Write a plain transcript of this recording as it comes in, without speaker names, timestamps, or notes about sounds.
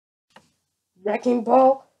Wrecking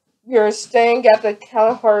Ball, we are staying at the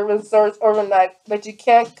Kalahari Resorts overnight, but you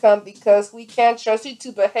can't come because we can't trust you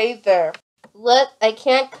to behave there. What? I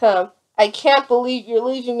can't come. I can't believe you're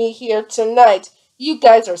leaving me here tonight. You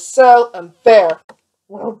guys are so unfair.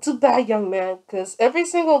 Well, too bad, young man, because every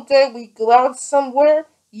single day we go out somewhere,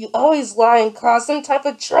 you always lie and cause some type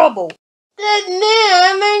of trouble. But Mom,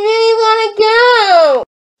 I really want to go!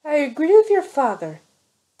 I agree with your father.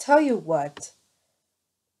 Tell you what.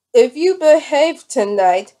 If you behave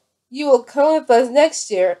tonight, you will come with us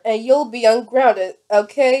next year and you'll be ungrounded,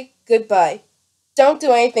 okay? Goodbye. Don't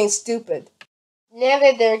do anything stupid. Now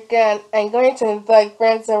that they're gone, I'm going to invite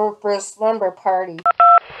friends over for a slumber party.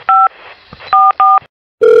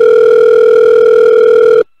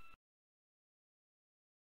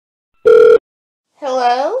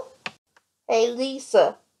 Hello? Hey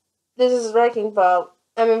Lisa, this is Wrecking Ball.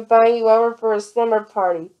 I'm inviting you over for a slumber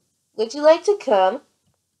party. Would you like to come?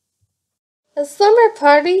 A slumber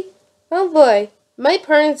party? Oh boy, my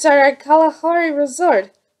parents are at Kalahari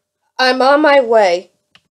Resort. I'm on my way.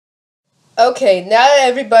 Okay, now that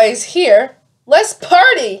everybody's here, let's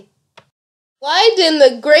party! Why didn't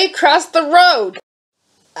the Gray cross the road?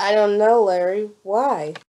 I don't know, Larry.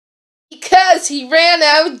 Why? Because he ran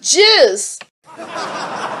out of juice!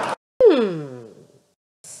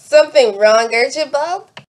 Something wrong, Archibald?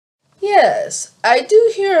 Yes, I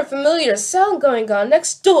do hear a familiar sound going on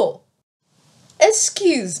next door.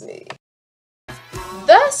 Excuse me.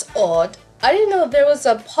 That's odd. I didn't know there was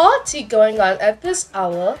a party going on at this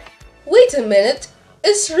hour. Wait a minute.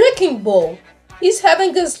 It's Wrecking Ball. He's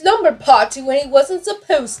having a slumber party when he wasn't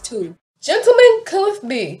supposed to. Gentlemen, come with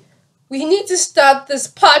me. We need to stop this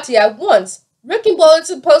party at once. Wrecking Ball is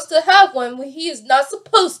supposed to have one when he is not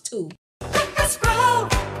supposed to.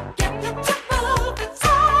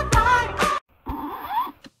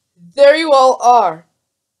 There you all are.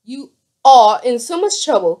 You are in so much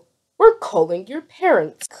trouble. We're calling your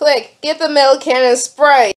parents. Quick, get the metal cannon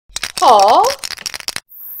spray. Huh?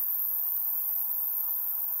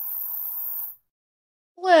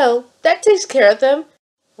 Well, that takes care of them.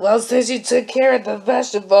 Well, since you took care of the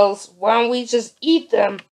vegetables, why don't we just eat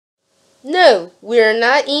them? No, we're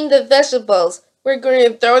not eating the vegetables. We're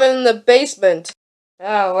going to throw them in the basement.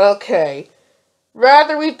 Oh, okay.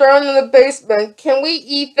 Rather we throw them in the basement, can we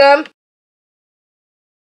eat them?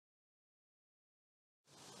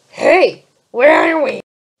 Hey, where are we?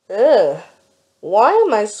 Ugh, why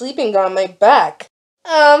am I sleeping on my back?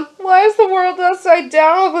 Why is the world upside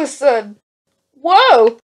down all of a sudden?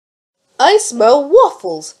 Whoa! I smell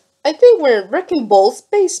waffles. I think we're in Wrecking Ball's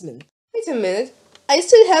basement. Wait a minute, I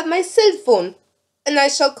still have my cell phone. And I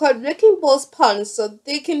shall call Wrecking Ball's parents so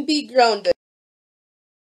they can be grounded.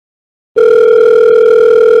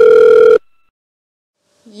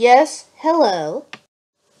 Yes, hello.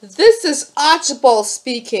 This is Archibald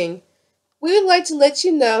speaking. We would like to let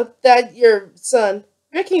you know that your son,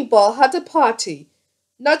 Wrecking Ball, had a party.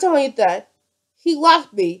 Not only that, he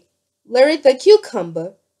locked me, Larry the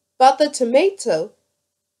Cucumber, Bob the Tomato,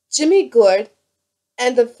 Jimmy Gourd,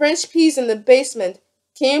 and the French peas in the basement.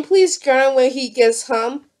 Can you please ground him when he gets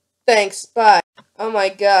home? Thanks, bye. Oh my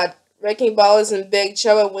god, Wrecking Ball is in big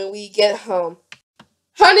trouble when we get home.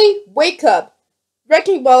 Honey, wake up!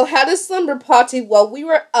 Wrecking Ball had a slumber party while we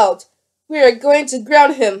were out. We are going to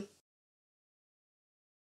ground him.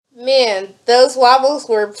 Man, those waffles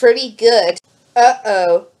were pretty good.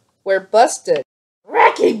 Uh-oh, we're busted.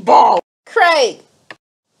 Wrecking Ball! Craig!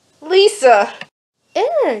 Lisa!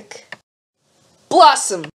 Eric!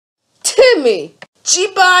 Blossom! Timmy!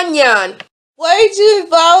 Jibanyan! Why did you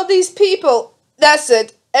invite all these people? That's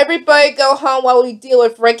it. Everybody go home while we deal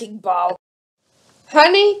with Wrecking Ball.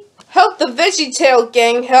 Honey, help the VeggieTale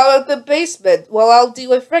gang out of the basement while I'll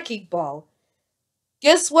deal with Wrecking Ball.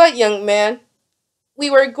 Guess what, young man? We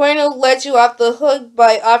were going to let you off the hook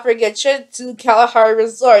by offering a trip to Kalahari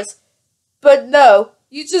Resorts. But no,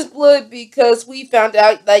 you just blew it because we found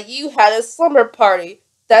out that you had a slumber party.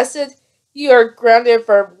 That's it. You are grounded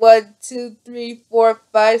for 1, 2, 3, 4,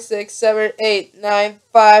 5, 6, 7, 8, 9,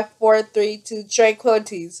 5, 4, 3, 2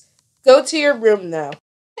 tranquilities. Go to your room now.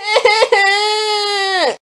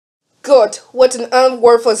 Good, what an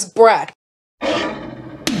unworthless brat.